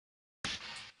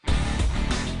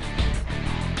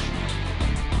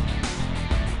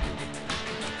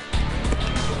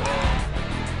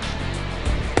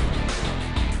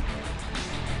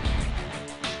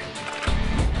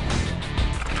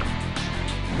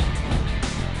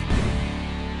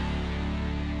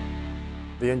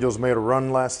The Angels made a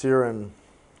run last year, and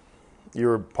you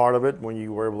were part of it when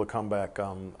you were able to come back.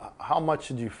 How much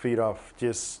did you feed off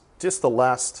just the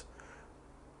last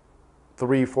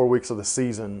 3-4 weeks of the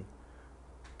season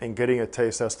and getting a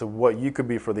taste as to what you could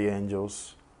be for the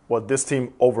Angels, what this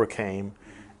team overcame,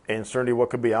 and certainly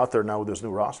what could be out there now with this new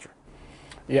roster?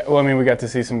 Yeah, well, I mean, we got to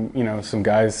see some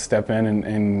guys step in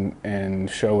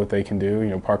and show what they can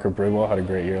do. Parker Bridwell had a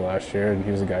great year last year, and he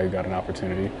was a guy who got an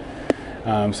opportunity.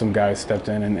 Some guys stepped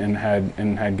in and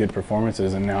had good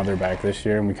performances, and now they're back this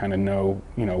year, and we kind of know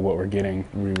what we're getting.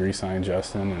 We re-signed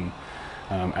Justin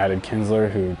and added Kinsler,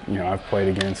 who I've played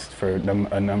against for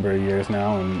a number of years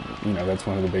now, and that's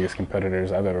one of the biggest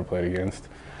competitors I've ever played against.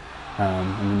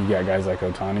 And then you got guys like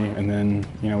Otani, and then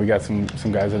we got some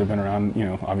guys that have been around.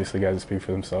 Obviously guys that speak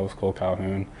for themselves: Cole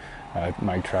Calhoun,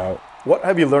 Mike Trout. What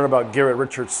have you learned about Garret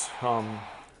Richards from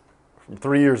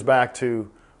 3 years back to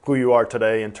who you are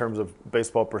today in terms of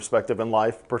baseball perspective and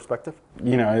life perspective?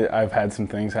 I've had some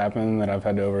things happen that I've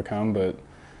had to overcome, but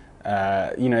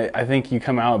I think you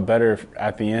come out better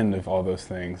at the end of all those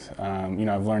things.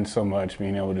 I've learned so much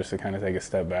being able just to kind of take a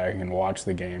step back and watch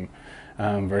the game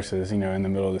versus, in the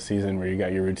middle of the season where you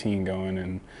got your routine going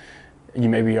and you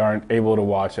maybe aren't able to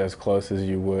watch as close as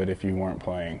you would if you weren't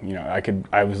playing.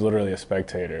 I was literally a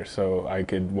spectator, so I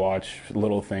could watch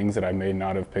little things that I may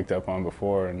not have picked up on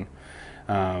before. And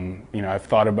I've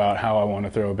thought about how I want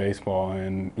to throw a baseball,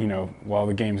 and while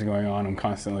the game's going on, I'm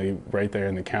constantly right there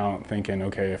in the count thinking,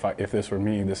 okay, if this were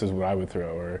me, this is what I would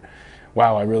throw, or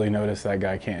wow, I really noticed that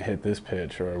guy can't hit this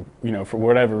pitch, or for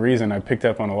whatever reason, I picked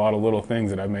up on a lot of little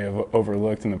things that I may have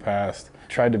overlooked in the past.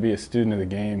 Tried to be a student of the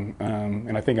game,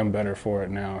 and I think I'm better for it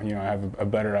now. I have a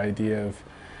better idea of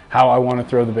how I want to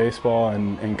throw the baseball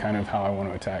and kind of how I want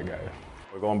to attack guys.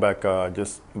 We're going back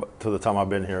just to the time I've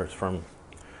been here. It's from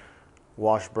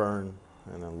Washburn,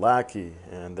 and then Lackey,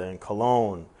 and then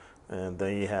Cologne, and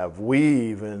then you have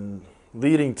Weave, and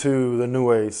leading to the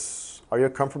New Ace. Are you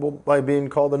comfortable by being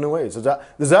called the New Ace?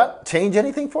 Does that change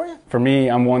anything for you? For me,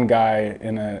 I'm one guy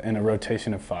in a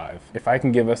rotation of 5. If I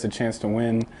can give us a chance to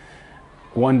win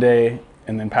one day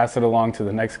and then pass it along to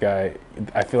the next guy,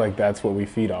 I feel like that's what we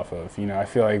feed off of. I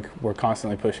feel like we're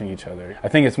constantly pushing each other. I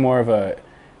think it's more of a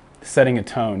setting a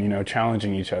tone,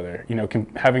 challenging each other,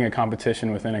 having a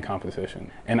competition within a competition.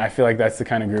 And I feel like that's the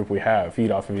kind of group we have, feed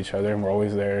off of each other, and we're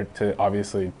always there to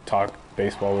obviously talk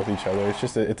baseball with each other.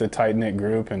 It's a tight-knit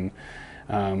group, and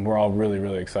we're all really,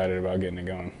 really excited about getting it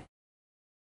going.